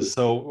 it was.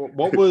 So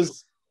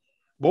was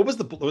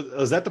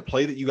that the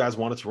play that you guys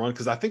wanted to run?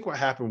 Because I think what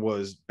happened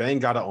was Ben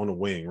got it on a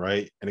wing,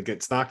 right? And it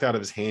gets knocked out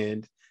of his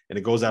hand and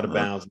it goes out of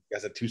bounds. You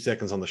guys have 2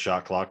 seconds on the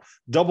shot clock.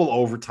 Double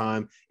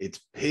overtime. It's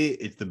Pitt.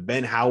 It's the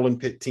Ben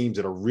Howland Pitt teams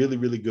that are really,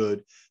 really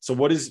good. So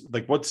what's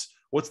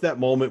that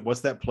moment?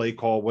 What's that play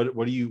call? What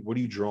are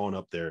you drawing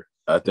up there?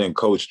 I think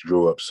Coach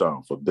drew up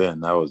something for Ben.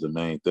 That was the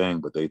main thing,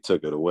 but they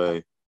took it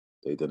away.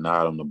 They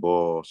denied him the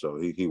ball, so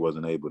he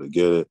wasn't able to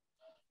get it.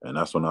 And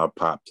that's when I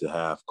popped to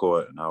half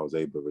court and I was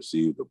able to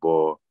receive the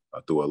ball. I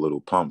threw a little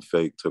pump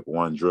fake, took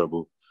one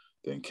dribble,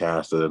 then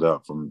casted it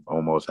up from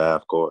almost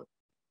half court.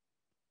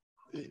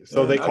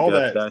 So they call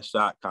that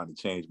shot kind of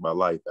changed my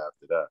life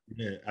after that.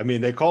 Yeah, I mean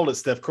they called it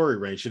Steph Curry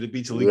range. Should it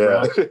be Taliek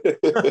Brown?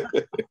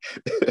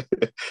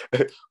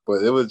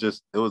 But it was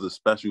a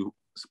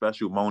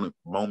special moment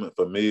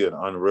for me, an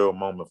unreal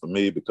moment for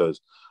me because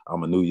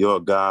I'm a New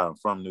York guy. I'm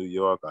from New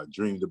York. I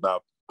dreamed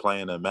about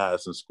playing at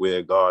Madison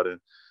Square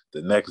Garden.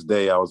 The next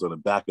day, I was on the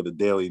back of the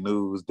Daily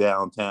News,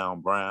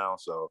 downtown Brown.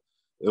 So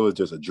it was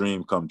just a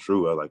dream come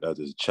true. As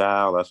a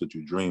child, that's what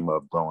you dream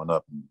of growing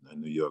up in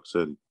New York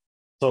City.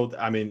 So,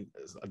 I mean,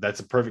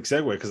 that's a perfect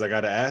segue because I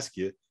got to ask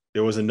you,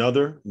 there was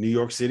another New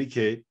York City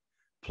kid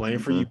playing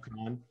for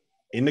UConn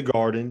in the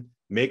Garden,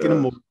 making a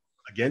move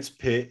against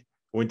Pitt,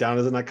 went down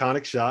as an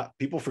iconic shot.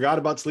 People forgot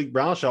about Taliek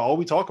Brown shot. All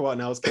we talk about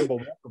now is Kemba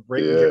Walker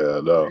breaking. Yeah,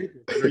 I know.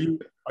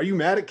 Are you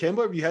mad at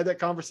Kemba? Have you had that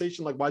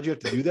conversation? Like, why'd you have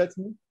to do that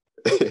to me?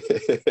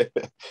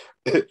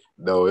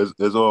 No,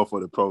 it's all for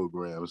the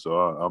program, so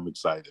I'm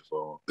excited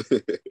for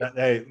him.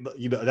 Hey,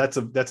 that's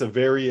a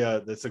very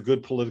that's a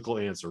good political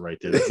answer right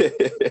there.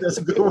 That's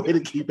a good way to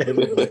keep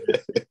everybody.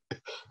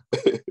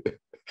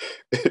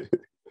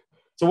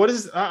 So what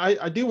is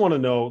I do want to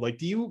know, like,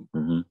 do you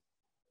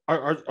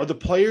are the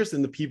players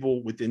and the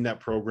people within that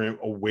program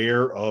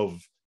aware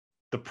of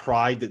the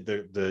pride that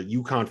the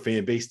UConn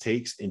fan base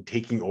takes in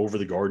taking over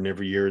the Garden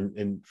every year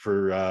and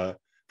for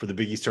the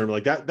Big East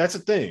tournament? Like that's a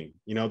thing,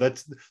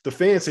 that's the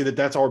fans say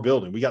that's our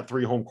building. We got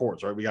 3 home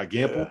courts, right? We got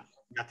Gamble,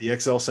 we got the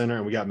XL Center,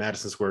 and we got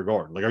Madison Square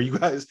Garden. Like, are you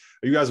guys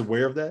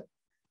aware of that?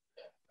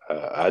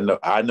 I know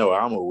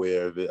I'm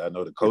aware of it. I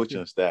know the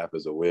coaching staff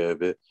is aware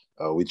of it.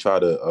 We try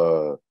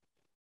to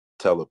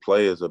tell the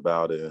players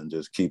about it and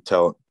just keep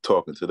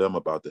talking to them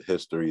about the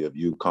history of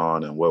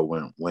UConn and what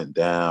went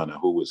down and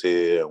who was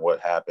here and what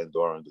happened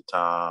during the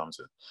times,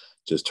 and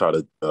just try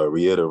to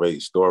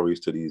reiterate stories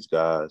to these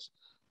guys.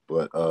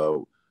 But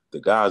the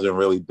guys haven't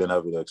really been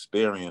able to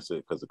experience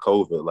it because of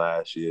COVID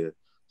last year.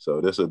 So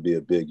this would be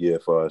a big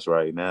year for us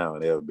right now,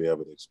 and they'll be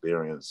able to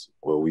experience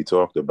what we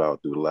talked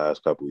about through the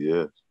last couple of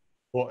years.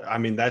 Well, I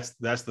mean, that's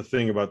the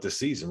thing about this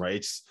season, right?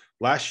 It's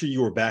last year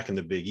you were back in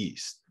the Big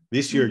East.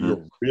 This year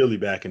you're really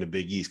back in the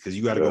Big East because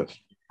you got to go in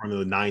front of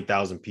the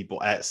 9,000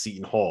 people at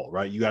Seton Hall,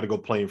 right? You got to go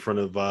play in front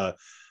of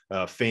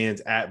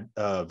fans at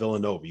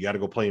Villanova. You got to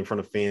go play in front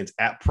of fans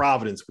at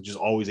Providence, which is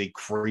always a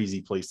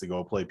crazy place to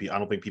go play. I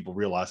don't think people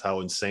realize how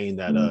insane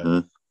that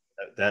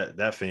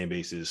that fan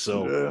base is.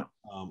 So,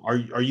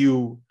 are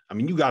you? I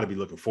mean, you got to be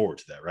looking forward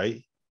to that,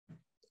 right?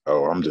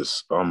 Oh,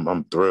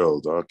 I'm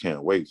thrilled. I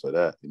can't wait for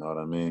that. You know what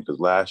I mean?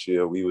 Because last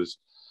year we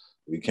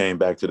came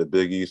back to the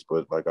Big East,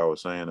 but like I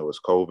was saying, it was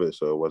COVID,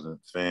 so it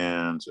wasn't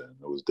fans and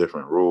it was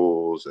different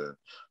rules. And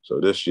so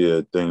this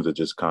year things are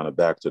just kind of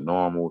back to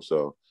normal.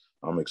 So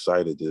I'm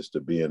excited just to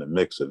be in the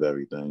mix of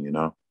everything,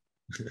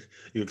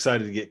 You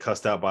excited to get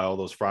cussed out by all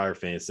those Friar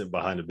fans sitting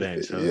behind the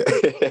bench, huh?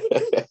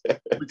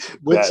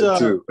 Which That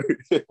too.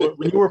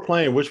 when you were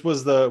playing, which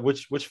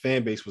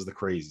fan base was the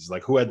craziest?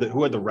 Like who had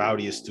the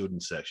rowdiest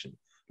student section?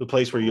 The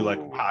place where you're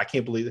like, wow, I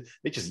can't believe it.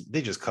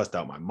 They just cussed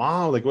out my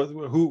mom. Like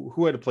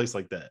who had a place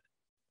like that?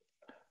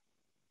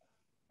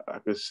 I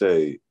could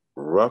say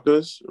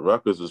Rutgers.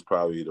 Rutgers was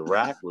probably the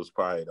rack was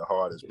probably the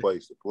hardest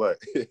place to play.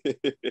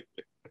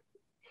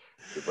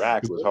 The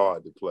rack was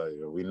hard to play.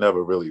 We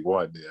never really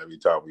won there every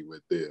time we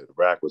went there. The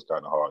rack was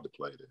kind of hard to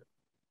play there.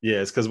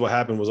 Yeah, it's because what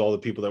happened was all the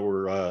people that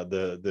were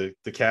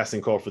the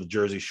casting call for the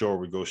Jersey Shore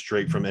would go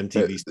straight from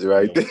MTV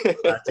right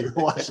back to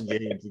watch the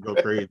games and go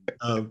crazy.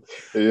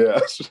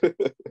 Yes.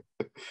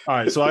 All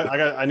right, so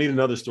I need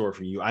another story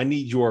from you. I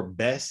need your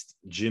best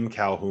Jim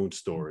Calhoun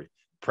story.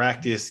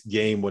 Practice,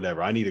 game,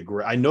 whatever. I need a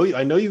great. I know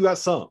you got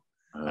some,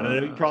 and I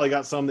know you probably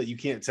got some that you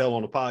can't tell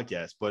on the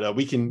podcast. But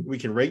we can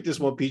rate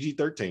this one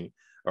PG-13.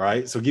 All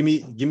right, so give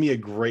me a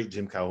great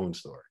Jim Calhoun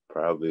story.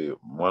 Probably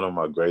one of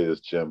my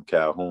greatest Jim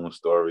Calhoun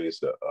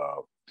stories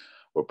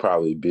would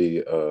probably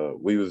be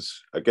we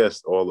was, I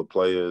guess, all the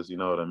players, you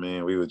know what I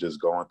mean? We were just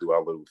going through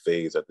our little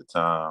phase at the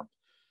time.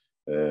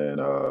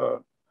 And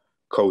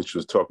coach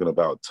was talking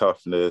about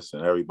toughness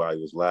and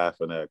everybody was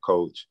laughing at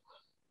coach.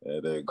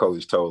 And then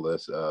coach told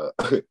us,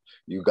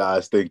 you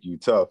guys think you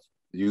tough.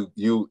 You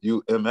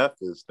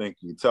MFers think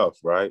you tough,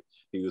 right?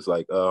 He was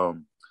like,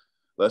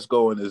 let's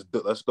go in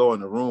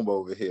the room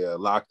over here,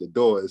 lock the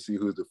door and see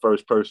who's the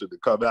first person to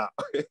come out.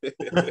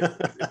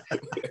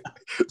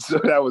 So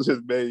that was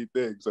his main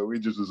thing. So we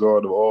just was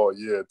on him all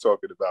year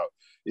talking about,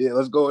 yeah,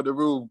 let's go in the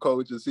room,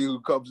 coach, and see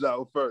who comes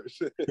out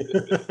first.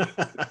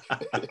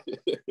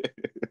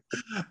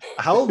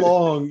 How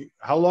long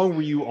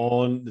were you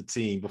on the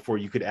team before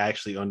you could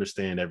actually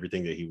understand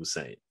everything that he was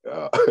saying?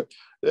 Yeah,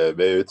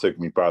 maybe it took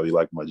me probably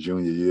like my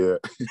junior year.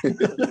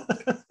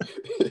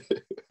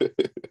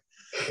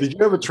 Did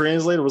you ever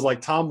translate? It was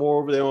like Tom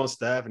Moore over there on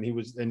staff, and he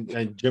was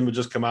and Jim would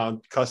just come out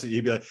and cuss it.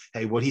 He'd be like,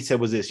 "Hey, what he said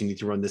was this: you need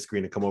to run this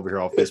screen and come over here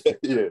off this."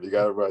 Yeah, you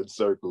got to run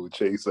circle,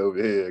 chase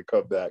over here, and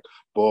come back,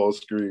 ball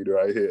screen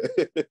right here.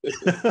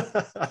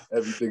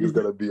 Everything is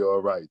gonna be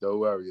all right. Don't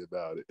worry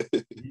about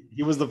it.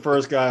 He was the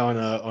first guy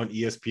on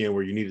ESPN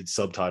where you needed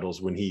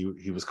subtitles when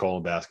he was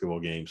calling basketball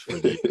games for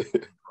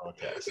the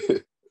broadcast.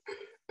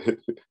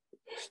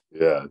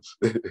 Yes.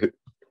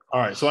 All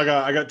right, so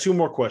I got two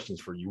more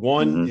questions for you.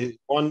 One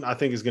I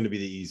think is going to be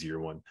the easier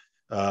one.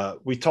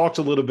 We talked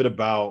a little bit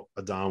about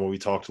Adama. We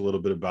talked a little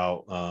bit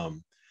about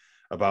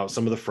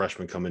some of the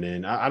freshmen coming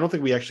in. I don't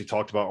think we actually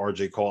talked about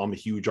RJ Cole. I'm a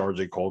huge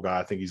RJ Cole guy.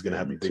 I think he's going to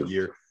have a big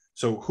year.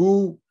 So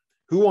who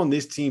on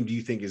this team do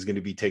you think is going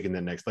to be taking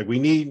that next? Like we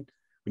need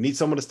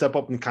someone to step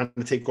up and kind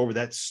of take over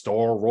that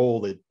star role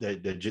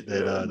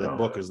that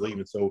Book is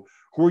leaving. So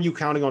who are you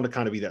counting on to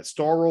kind of be that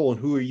star role, and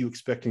who are you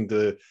expecting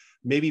to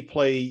maybe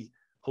play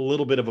a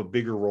little bit of a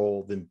bigger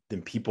role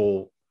than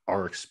people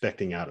are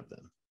expecting out of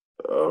them?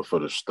 For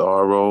the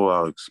star role,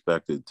 I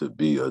expect it to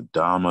be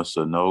Adama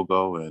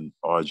Sanogo and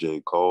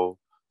RJ Cole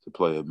to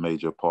play a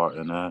major part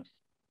in that.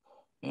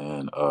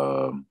 And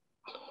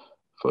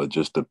for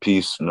just the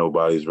piece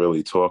nobody's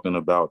really talking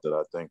about that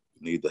I think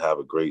need to have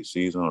a great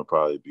season will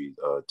probably be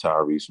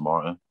Tyrese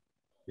Martin.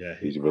 Yeah,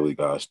 he's really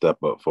got to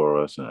step up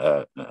for us and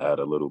add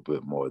a little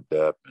bit more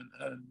depth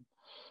and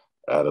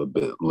add a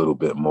little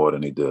bit more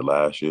than he did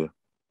last year.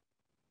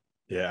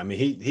 Yeah, I mean,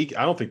 he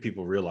I don't think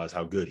people realize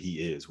how good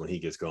he is when he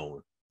gets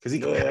going, because he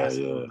can pass.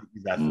 Yeah.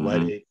 He's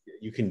athletic.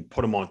 You can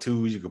put him on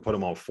twos. You can put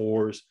him on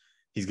fours.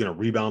 He's going to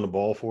rebound the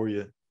ball for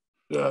you.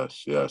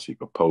 Yes. He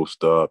could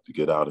post up,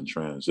 get out in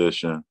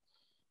transition.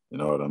 You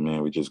know what I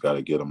mean? We just got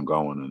to get him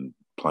going and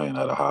playing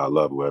at a high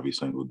level every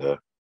single day.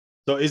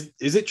 So is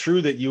it true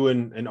that you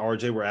and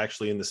RJ were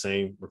actually in the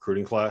same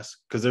recruiting class?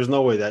 Because there's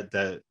no way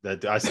that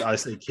I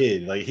say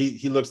kid, like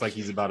he looks like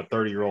he's about a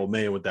 30-year-old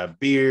man with that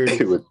beard,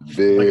 with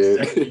beard. Like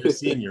a second-year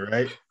senior,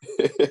 right?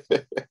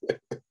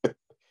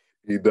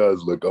 He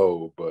does look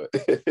old, but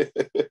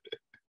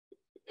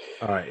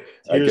all right.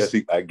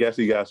 I guess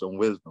he got some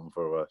wisdom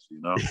for us,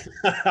 you know.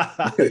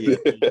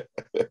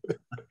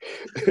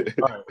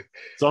 All right.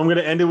 So I'm going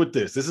to end it with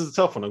this. This is a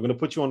tough one. I'm going to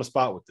put you on the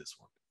spot with this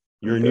one.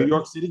 You're a New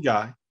York City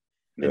guy.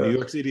 And New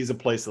York City is a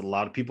place that a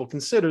lot of people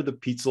consider the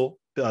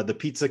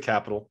pizza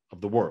capital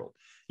of the world.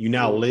 You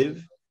now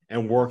live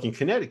and work in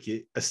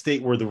Connecticut, a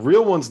state where the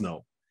real ones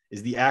know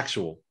is the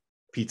actual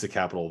pizza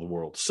capital of the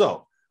world.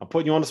 So I'm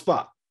putting you on the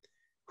spot.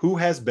 Who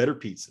has better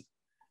pizza,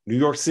 New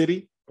York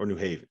City or New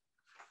Haven?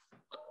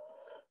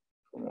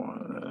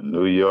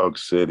 New York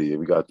City.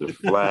 We got the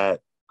flat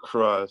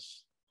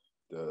crust,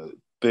 the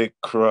thick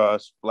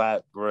crust,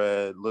 flat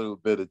bread, little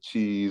bit of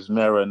cheese,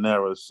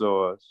 marinara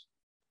sauce.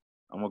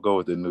 I'm going to go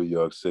with the New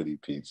York City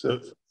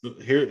pizza. So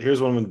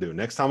here's what I'm going to do.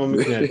 Next time I'm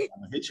in Connecticut,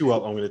 I'm going to hit you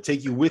up. I'm going to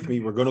take you with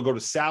me. We're going to go to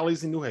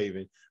Sally's in New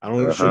Haven. I'm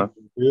going to show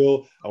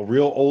you a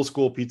real old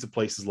school pizza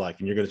place is like,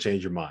 and you're going to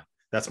change your mind.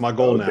 That's my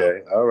goal now.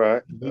 Okay, all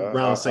right.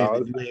 Brown saying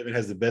that New Haven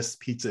has the best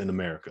pizza in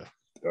America.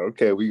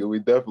 Okay, we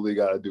definitely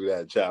got to do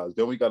that challenge.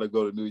 Then we got to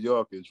go to New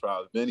York and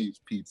try Vinny's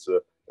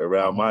Pizza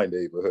around my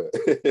neighborhood.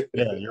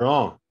 Yeah, you're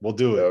on. We'll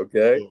do it.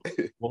 Okay.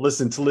 Well,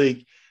 listen,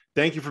 Taliek,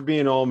 Thank you for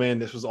being on, man.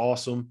 This was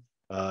awesome.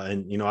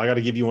 And, I got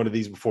to give you one of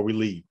these before we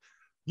leave.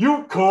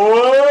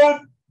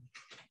 UConn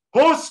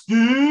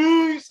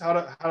Huskies.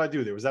 How'd I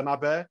do there? Was that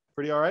not bad?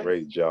 Pretty all right?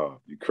 Great job.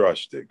 You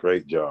crushed it.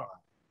 Great job.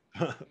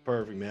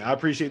 Perfect, man. I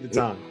appreciate the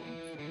time.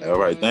 All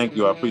right. Thank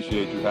you. I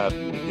appreciate you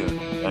having me again.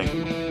 Thank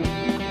you.